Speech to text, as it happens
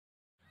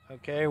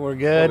Okay, we're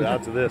good.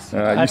 Out to this. You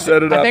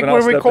set it up. I think and we're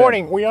I'll step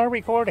recording. We are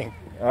recording.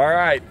 in. All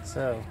right.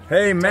 So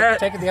Hey, Matt.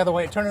 take it the other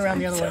way. Turn it around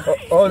the other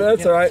way. Oh,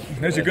 that's all right.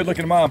 There's your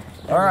good-looking mom.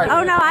 All right.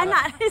 Oh no, I'm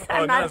not.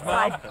 I'm not his Mom?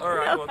 wife. All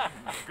right. Well,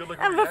 good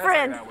looking. I'm a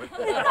friend.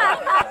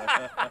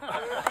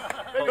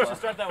 Maybe we should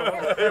start that one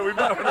over. Yeah, we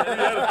might want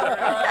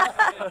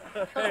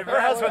to Hey, her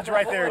husband's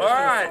right there. All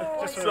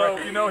right. So,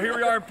 you know, here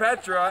we are in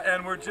Petra,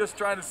 and we're just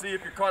trying to see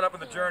if you're caught up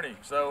in the journey.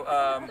 So,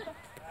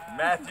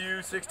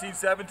 Matthew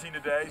 16:17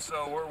 today.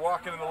 So we're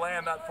walking in the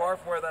land not far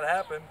from where that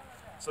happened.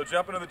 So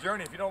jump into the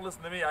journey. If you don't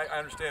listen to me, I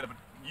understand it, but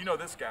you know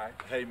this guy.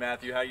 Hey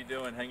Matthew, how you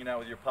doing? Hanging out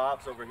with your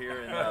pops over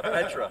here in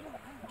Petra,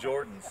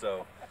 Jordan.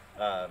 So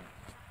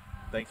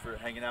thanks for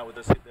hanging out with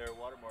us there at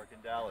Watermark in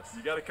Dallas.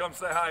 You got to come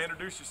say hi,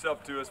 introduce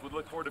yourself to us. We'd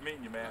look forward to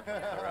meeting you, man.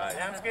 All right.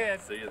 Sounds good.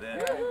 See you then.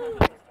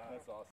 That's awesome.